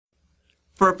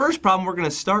For our first problem, we're going to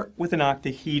start with an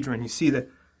octahedron. You see the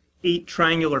 8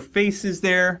 triangular faces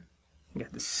there. You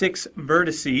got the 6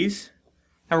 vertices.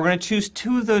 Now we're going to choose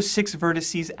 2 of those 6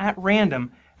 vertices at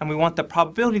random, and we want the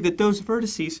probability that those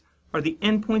vertices are the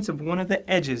endpoints of one of the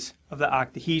edges of the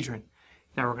octahedron.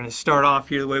 Now we're going to start off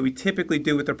here the way we typically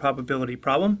do with our probability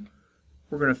problem.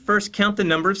 We're going to first count the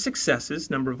number of successes,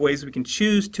 number of ways we can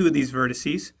choose 2 of these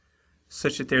vertices,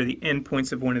 such that they're the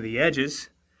endpoints of one of the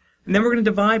edges. And then we're going to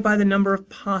divide by the number of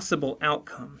possible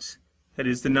outcomes. That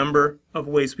is, the number of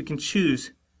ways we can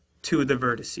choose 2 of the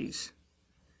vertices.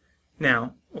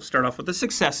 Now, we'll start off with the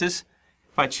successes.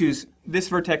 If I choose this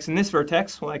vertex and this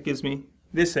vertex, well, that gives me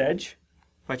this edge.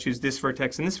 If I choose this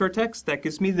vertex and this vertex, that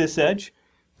gives me this edge.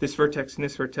 This vertex and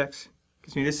this vertex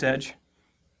gives me this edge.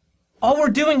 All we're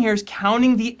doing here is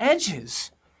counting the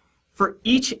edges. For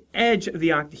each edge of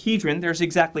the octahedron, there's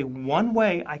exactly one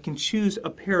way I can choose a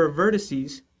pair of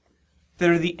vertices that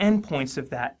are the endpoints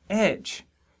of that edge.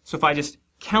 So if I just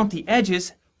count the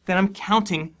edges, then I'm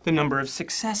counting the number of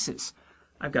successes.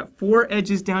 I've got 4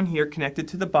 edges down here connected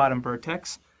to the bottom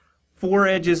vertex, 4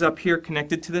 edges up here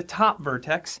connected to the top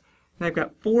vertex, and I've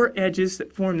got 4 edges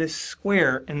that form this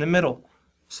square in the middle.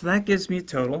 So that gives me a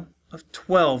total of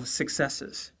 12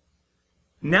 successes.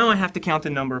 Now I have to count the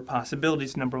number of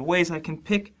possibilities, the number of ways I can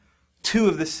pick 2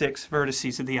 of the 6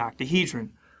 vertices of the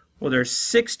octahedron. Well, there are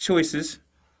 6 choices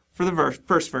for the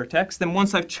first vertex. Then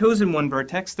once I've chosen one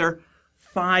vertex, there are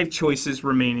 5 choices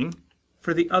remaining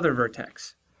for the other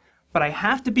vertex. But I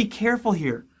have to be careful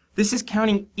here. This is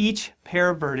counting each pair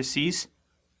of vertices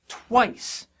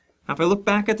twice. Now if I look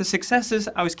back at the successes,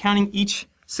 I was counting each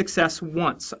success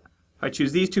once. If I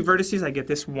choose these 2 vertices, I get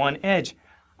this one edge.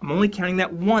 I'm only counting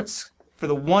that once for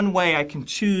the one way I can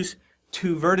choose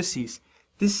 2 vertices.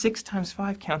 This 6 times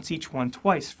 5 counts each one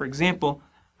twice. For example,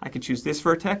 I could choose this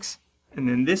vertex and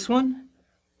then this one,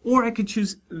 or I could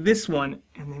choose this one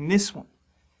and then this one.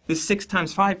 This 6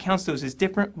 times 5 counts those as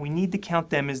different. We need to count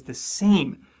them as the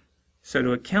same. So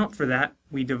to account for that,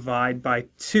 we divide by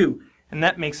 2. And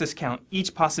that makes us count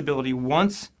each possibility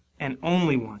once and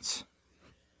only once.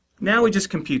 Now we just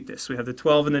compute this. We have the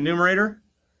 12 in the numerator.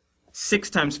 6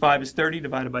 times 5 is 30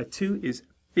 divided by 2 is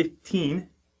 15.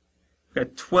 We've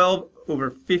got 12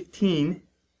 over 15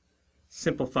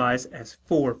 simplifies as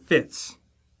 4/5.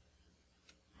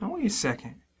 Now wait a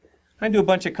second. I do a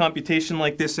bunch of computation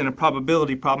like this in a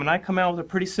probability problem, and I come out with a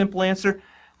pretty simple answer.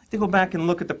 I like to go back and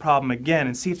look at the problem again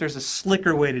and see if there's a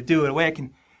slicker way to do it, a way I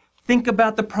can think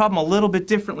about the problem a little bit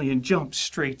differently and jump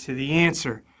straight to the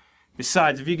answer.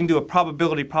 Besides, if you can do a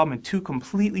probability problem in 2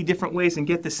 completely different ways and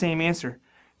get the same answer,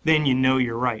 then you know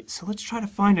you're right. So let's try to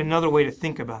find another way to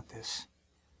think about this.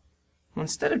 Well,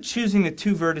 instead of choosing the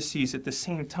 2 vertices at the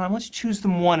same time, let's choose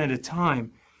them one at a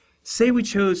time. Say we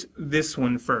chose this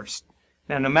one first.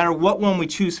 Now, no matter what one we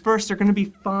choose first, there are going to be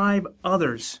 5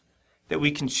 others that we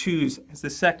can choose as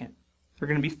the second. There are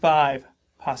going to be 5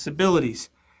 possibilities.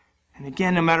 And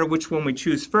again, no matter which one we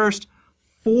choose first,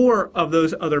 4 of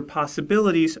those other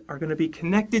possibilities are going to be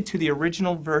connected to the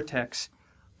original vertex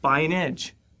by an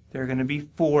edge. There are going to be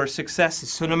 4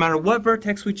 successes. So no matter what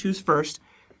vertex we choose first,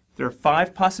 there are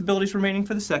 5 possibilities remaining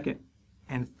for the second,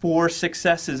 and 4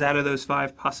 successes out of those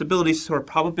 5 possibilities, so our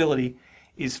probability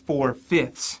is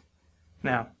 4/5.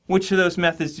 Now, which of those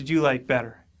methods did you like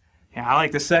better? Yeah, I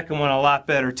like the second one a lot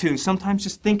better too. Sometimes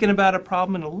just thinking about a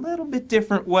problem in a little bit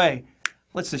different way.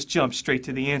 Let's just jump straight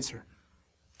to the answer.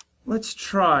 Let's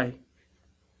try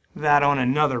that on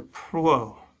another pro.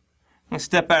 I'm going to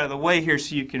step out of the way here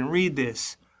so you can read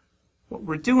this. What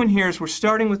we're doing here is we're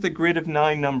starting with a grid of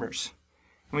 9 numbers.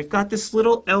 And we've got this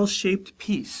little L-shaped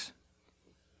piece.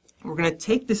 We're going to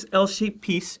take this L-shaped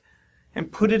piece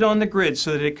and put it on the grid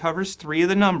so that it covers 3 of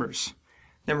the numbers.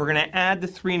 Then we're going to add the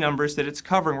 3 numbers that it's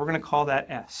covering. We're going to call that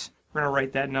S. We're going to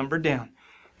write that number down.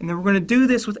 And then we're going to do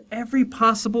this with every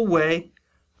possible way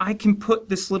I can put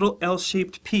this little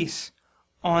L-shaped piece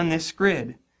on this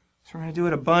grid. So we're going to do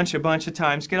it a bunch of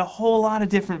times, get a whole lot of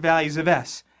different values of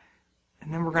S.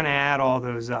 And then we're going to add all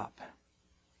those up.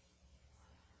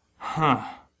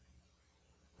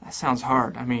 That sounds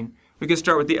hard. I mean, we could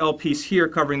start with the L piece here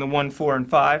covering the 1, 4, and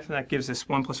 5. That gives us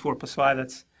 1 plus 4 plus 5.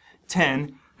 That's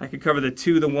 10. I could cover the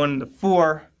 2, the 1, and the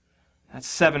 4. That's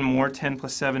 7 more. 10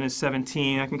 plus 7 is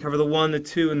 17. I can cover the 1, the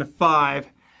 2, and the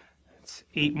 5. That's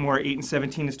 8 more. 8 and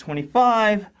 17 is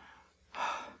 25.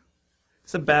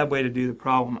 It's a bad way to do the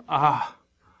problem. I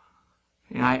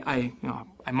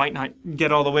might not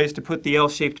get all the ways to put the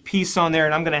L-shaped piece on there,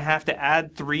 and I'm going to have to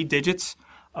add 3 digits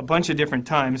a bunch of different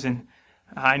times, and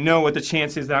I know what the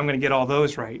chance is that I'm going to get all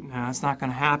those right. No, that's not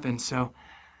going to happen, so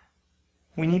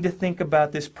we need to think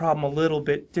about this problem a little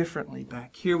bit differently.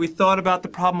 Back here, we thought about the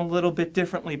problem a little bit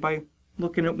differently by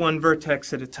looking at one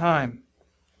vertex at a time.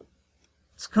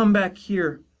 Let's come back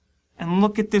here and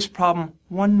look at this problem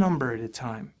one number at a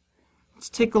time. Let's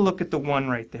take a look at the 1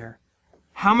 right there.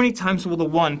 How many times will the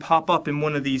 1 pop up in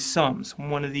one of these sums,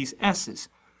 one of these S's?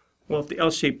 Well, if the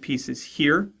L-shaped piece is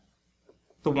here,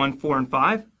 the 1, 4, and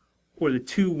 5, or the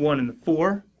 2, 1, and the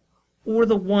 4, or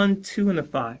the 1, 2, and the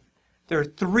 5. There are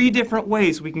 3 different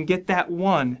ways we can get that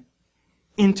 1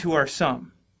 into our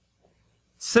sum.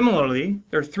 Similarly,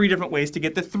 there are 3 different ways to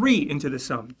get the 3 into the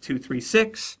sum. 2, 3,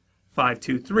 6, 5,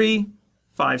 2, 3,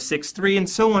 5, 6, 3, and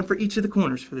so on for each of the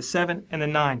corners, for the 7 and the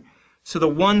 9. So the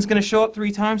 1's going to show up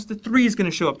 3 times, the 3 is going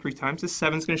to show up 3 times, the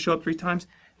 7's going to show up 3 times,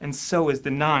 and so is the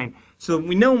 9. So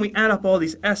we know when we add up all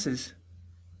these S's,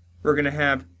 we're going to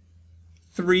have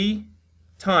 3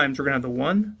 times, we're going to have the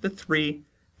 1, the 3,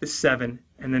 the 7,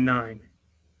 and the 9.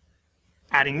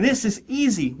 Adding this is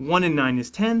easy. 1 and 9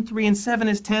 is 10, 3 and 7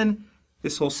 is 10.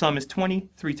 This whole sum is 20.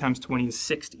 3 times 20 is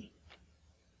 60.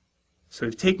 So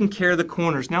we've taken care of the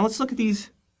corners. Now let's look at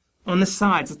these on the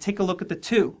sides. Let's take a look at the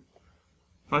 2.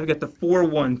 I've got the 4,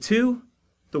 1, 2,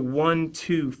 the 1,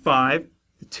 2, 5,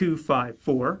 the 2, 5,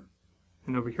 4.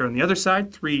 And over here on the other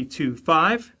side, 3, 2,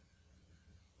 5,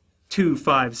 2,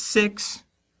 5, 6,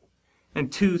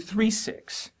 and 2, 3,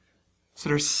 6. So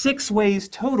there's 6 ways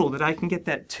total that I can get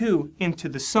that 2 into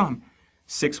the sum.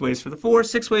 6 ways for the 4,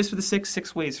 6 ways for the 6,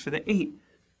 6 ways for the 8.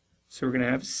 So we're going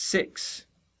to have 6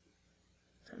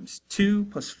 times 2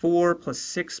 plus 4 plus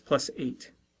 6 plus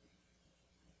 8.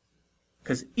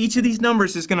 Because each of these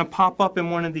numbers is going to pop up in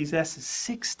one of these S's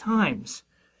 6 times.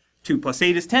 2 plus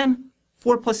 8 is 10.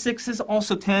 4 plus 6 is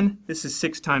also 10. This is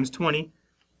 6 times 20.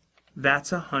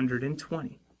 That's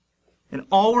 120. And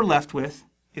all we're left with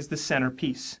is the center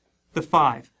piece, the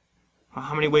 5. Well,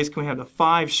 how many ways can we have the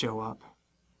 5 show up?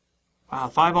 Wow,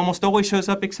 5 almost always shows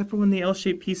up except for when the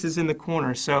L-shaped piece is in the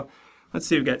corner. So let's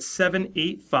see, we've got 7,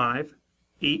 8, 5,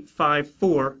 8, 5,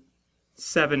 4,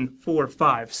 7, 4,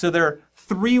 5. So there are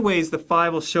 3 ways the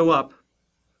 5 will show up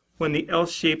when the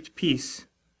L-shaped piece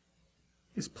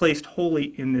is placed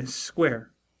wholly in this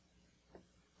square.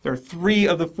 There are 3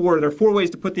 of the 4. There are 4 ways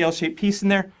to put the L-shaped piece in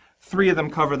there. 3 of them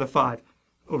cover the 5.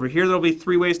 Over here there will be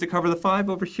 3 ways to cover the 5.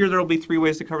 Over here there will be 3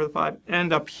 ways to cover the 5.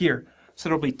 And up here. So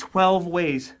there will be 12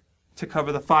 ways to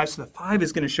cover the 5. So the 5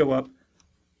 is going to show up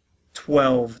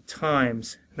 12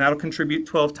 times. And that'll contribute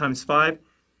 12 times 5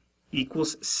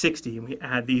 equals 60. And we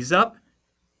add these up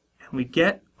and we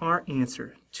get our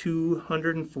answer,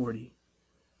 240.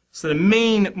 So the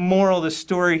main moral of the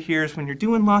story here is when you're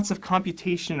doing lots of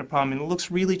computation in a problem and it looks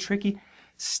really tricky,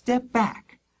 step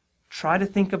back. Try to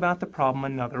think about the problem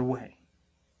another way.